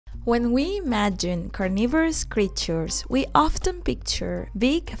When we imagine carnivorous creatures, we often picture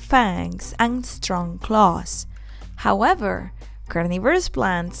big fangs and strong claws. However, carnivorous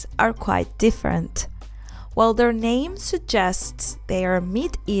plants are quite different. While their name suggests they are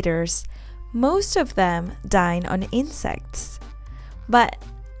meat eaters, most of them dine on insects. But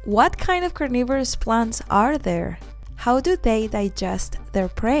what kind of carnivorous plants are there? How do they digest their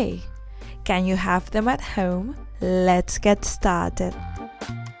prey? Can you have them at home? Let's get started.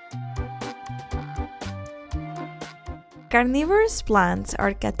 Carnivorous plants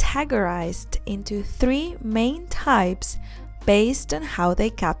are categorized into three main types based on how they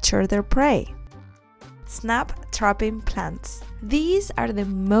capture their prey. Snap-trapping plants. These are the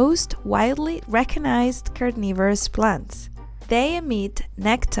most widely recognized carnivorous plants. They emit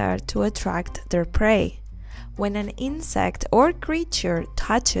nectar to attract their prey. When an insect or creature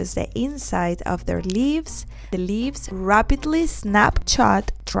touches the inside of their leaves, the leaves rapidly snap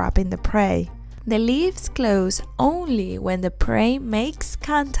shut, trapping the prey. The leaves close only when the prey makes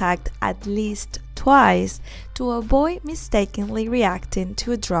contact at least twice to avoid mistakenly reacting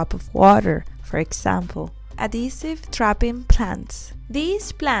to a drop of water, for example. Adhesive trapping plants.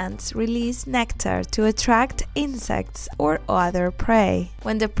 These plants release nectar to attract insects or other prey.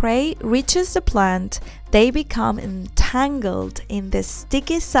 When the prey reaches the plant, they become entangled in the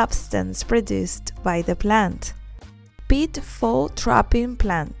sticky substance produced by the plant. Pitfall trapping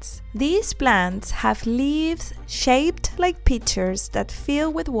plants. These plants have leaves shaped like pitchers that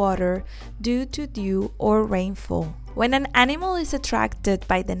fill with water due to dew or rainfall. When an animal is attracted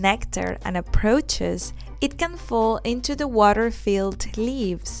by the nectar and approaches, it can fall into the water-filled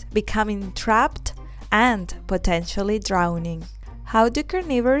leaves, becoming trapped and potentially drowning. How do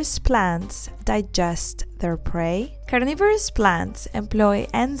carnivorous plants digest their prey? Carnivorous plants employ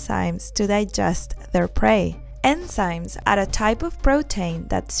enzymes to digest their prey. Enzymes are a type of protein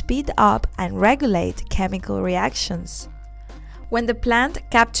that speed up and regulate chemical reactions. When the plant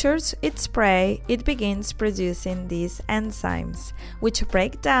captures its prey, it begins producing these enzymes, which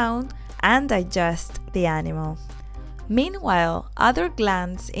break down and digest the animal. Meanwhile, other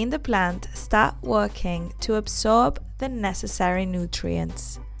glands in the plant start working to absorb the necessary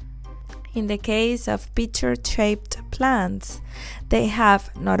nutrients. In the case of pitcher-shaped plants, they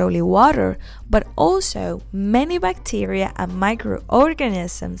have not only water, but also many bacteria and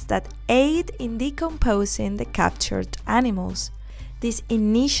microorganisms that aid in decomposing the captured animals. This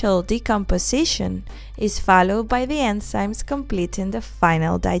initial decomposition is followed by the enzymes completing the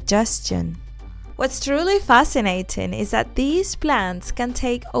final digestion. What's truly fascinating is that these plants can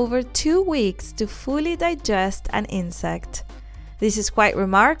take over 2 weeks to fully digest an insect. This is quite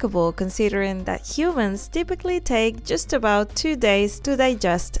remarkable considering that humans typically take just about 2 days to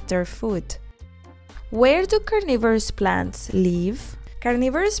digest their food. Where do carnivorous plants live?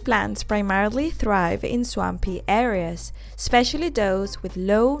 Carnivorous plants primarily thrive in swampy areas, especially those with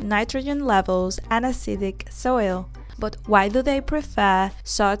low nitrogen levels and acidic soil. But why do they prefer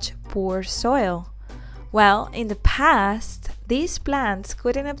such poor soil? Well, in the past, these plants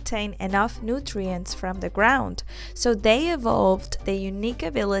couldn't obtain enough nutrients from the ground, so they evolved the unique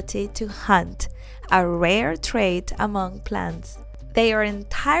ability to hunt, a rare trait among plants. They are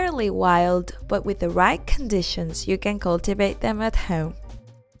entirely wild, but with the right conditions, you can cultivate them at home.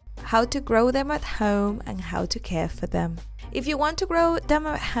 How to grow them at home and how to care for them. If you want to grow them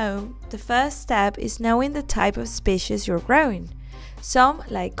at home, the first step is knowing the type of species you're growing. Some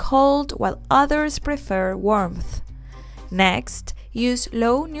like cold, while others prefer warmth. Next, use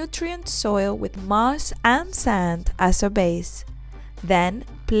low nutrient soil with moss and sand as a base. Then,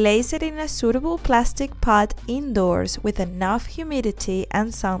 place it in a suitable plastic pot indoors with enough humidity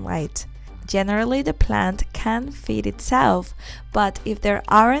and sunlight. Generally, the plant can feed itself, but if there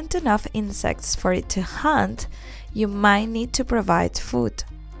aren't enough insects for it to hunt, you might need to provide food.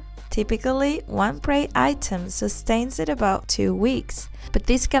 Typically, one prey item sustains it about 2 weeks, but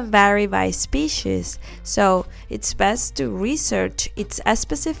this can vary by species, so it's best to research its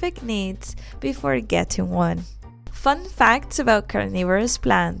specific needs before getting one. Fun facts about carnivorous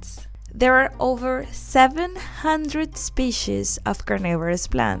plants. There are over 700 species of carnivorous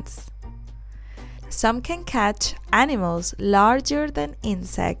plants. Some can catch animals larger than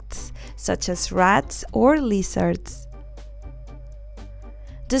insects, such as rats or lizards.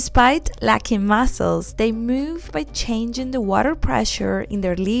 Despite lacking muscles, they move by changing the water pressure in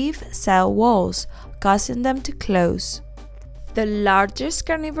their leaf cell walls, causing them to close. The largest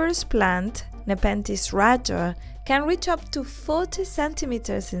carnivorous plant, Nepenthes raja, can reach up to 40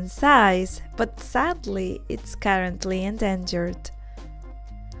 centimeters in size, but sadly, it's currently endangered.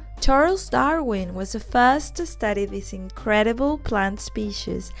 Charles Darwin was the first to study these incredible plant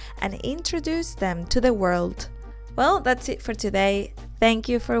species and introduce them to the world. Well, that's it for today. Thank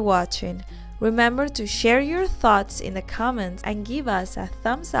you for watching. Remember to share your thoughts in the comments and give us a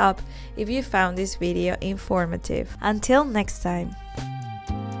thumbs up if you found this video informative. Until next time.